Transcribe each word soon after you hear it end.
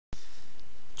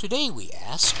Today we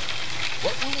ask,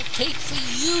 what will it take for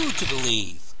you to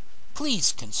believe?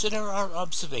 Please consider our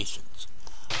observations.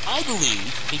 I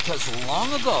believe because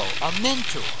long ago a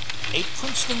mentor, a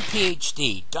Princeton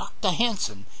PhD, Dr.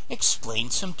 Hansen,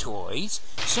 explained some toys,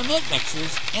 cement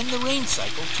mixers, and the rain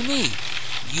cycle to me,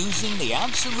 using the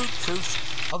absolute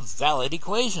truth of valid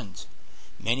equations.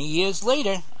 Many years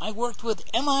later, I worked with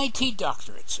MIT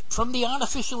doctorates from the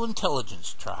artificial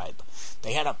intelligence tribe.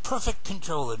 They had a perfect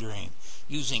controller dream.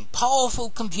 Using powerful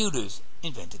computers,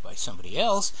 invented by somebody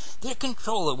else, their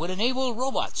controller would enable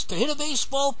robots to hit a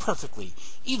baseball perfectly,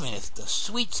 even if the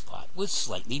sweet spot was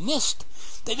slightly missed.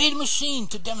 They made a machine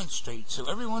to demonstrate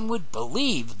so everyone would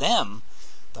believe them.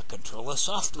 The controller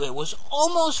software was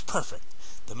almost perfect.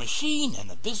 The machine and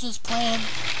the business plan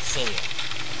failed.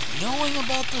 Knowing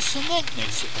about the cement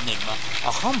mixer enigma,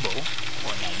 a humble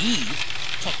or naive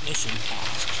technician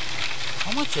asked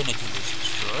how much energy was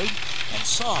destroyed and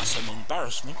saw some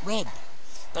embarrassment red.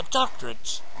 The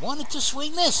doctorates wanted to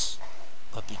swing this,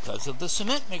 but because of the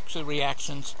cement mixer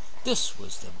reactions, this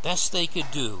was the best they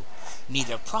could do.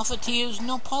 Neither profiteers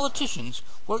nor politicians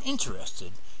were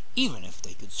interested, even if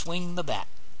they could swing the bat.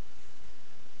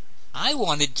 I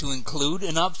wanted to include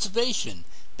an observation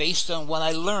based on what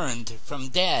I learned from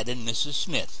Dad and Mrs.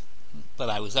 Smith, but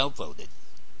I was outvoted.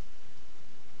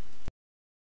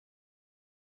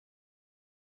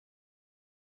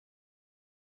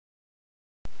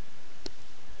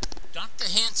 Dr.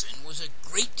 Hansen was a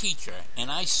great teacher,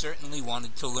 and I certainly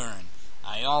wanted to learn.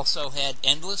 I also had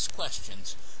endless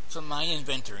questions from my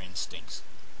inventor instincts.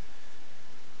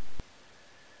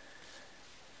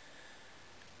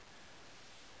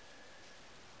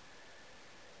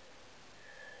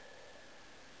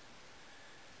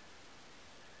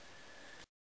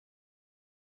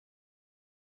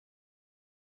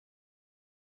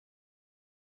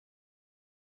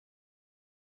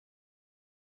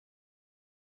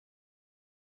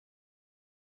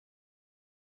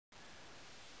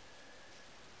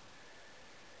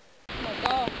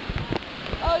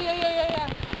 Oh, yeah.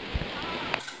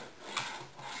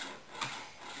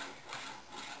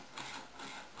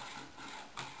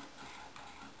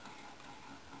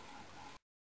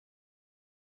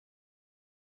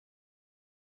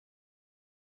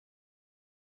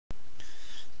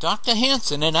 Dr.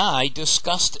 Hansen and I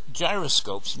discussed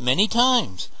gyroscopes many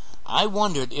times. I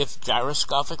wondered if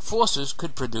gyroscopic forces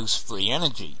could produce free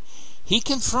energy. He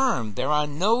confirmed there are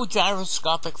no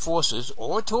gyroscopic forces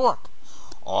or torque.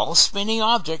 All spinning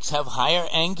objects have higher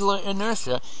angular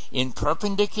inertia in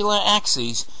perpendicular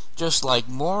axes, just like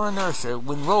more inertia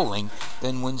when rolling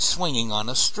than when swinging on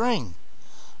a string.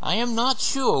 I am not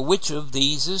sure which of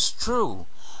these is true.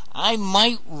 I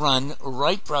might run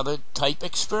Wright brother type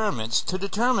experiments to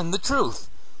determine the truth,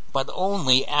 but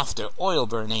only after oil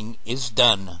burning is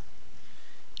done.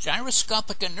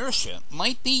 Gyroscopic inertia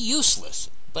might be useless,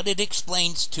 but it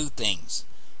explains two things.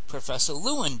 Professor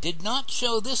Lewin did not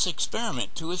show this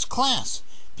experiment to his class,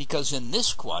 because in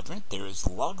this quadrant there is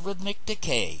logarithmic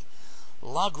decay.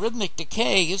 Logarithmic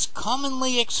decay is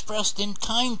commonly expressed in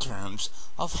time terms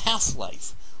of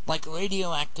half-life, like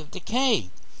radioactive decay.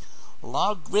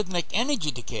 Logarithmic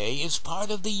energy decay is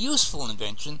part of the useful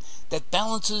invention that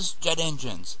balances jet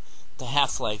engines. The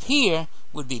half-life here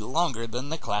would be longer than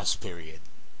the class period.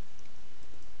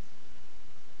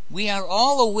 We are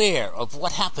all aware of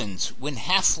what happens when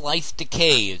half-life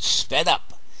decay is sped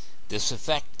up. This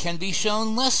effect can be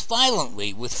shown less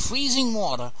violently with freezing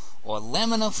water or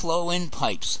laminar flow in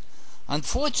pipes.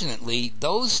 Unfortunately,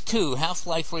 those two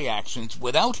half-life reactions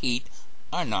without heat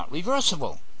are not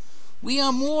reversible. We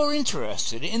are more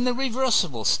interested in the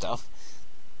reversible stuff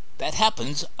that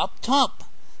happens up top.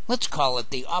 Let's call it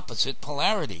the opposite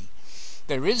polarity.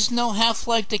 There is no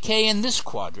half-life decay in this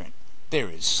quadrant. There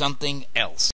is something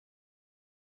else.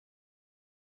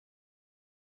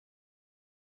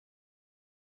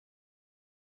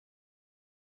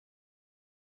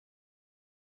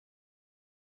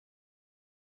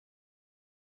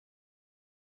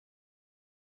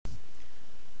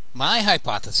 My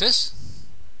hypothesis: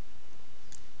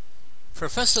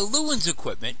 Professor Lewin's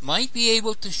equipment might be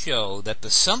able to show that the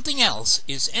something else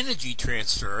is energy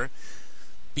transfer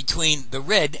between the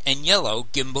red and yellow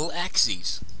gimbal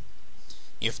axes.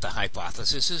 If the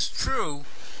hypothesis is true,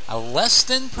 a less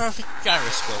than perfect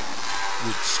gyroscope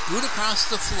would scoot across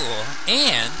the floor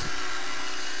and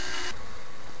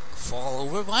fall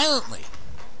over violently.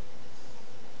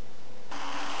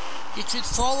 It should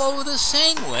fall over the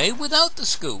same way without the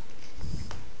scoop.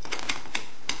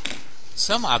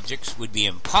 Some objects would be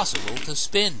impossible to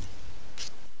spin.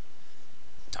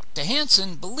 Dr.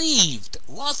 Hansen believed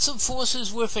lots of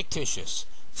forces were fictitious,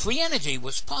 Free energy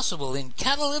was possible in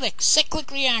catalytic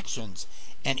cyclic reactions,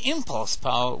 and impulse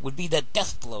power would be the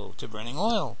death blow to burning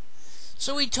oil.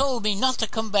 So he told me not to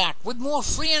come back with more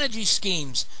free energy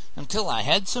schemes until I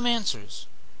had some answers.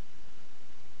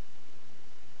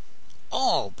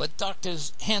 All but Dr.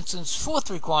 Hansen's fourth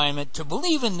requirement to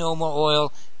believe in no more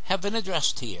oil have been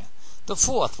addressed here. The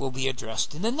fourth will be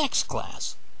addressed in the next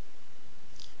class.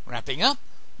 Wrapping up,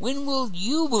 when will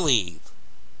you believe?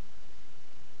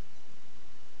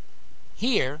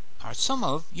 Here are some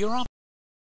of your options.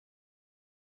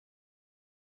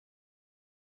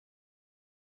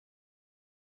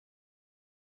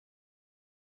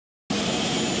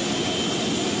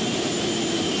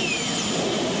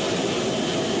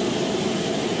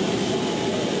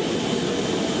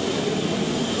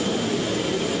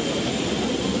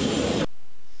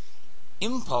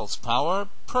 Impulse power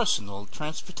personal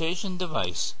transportation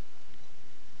device.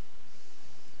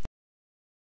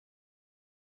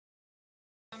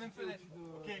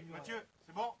 Ok, Mathieu,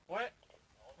 c'est bon?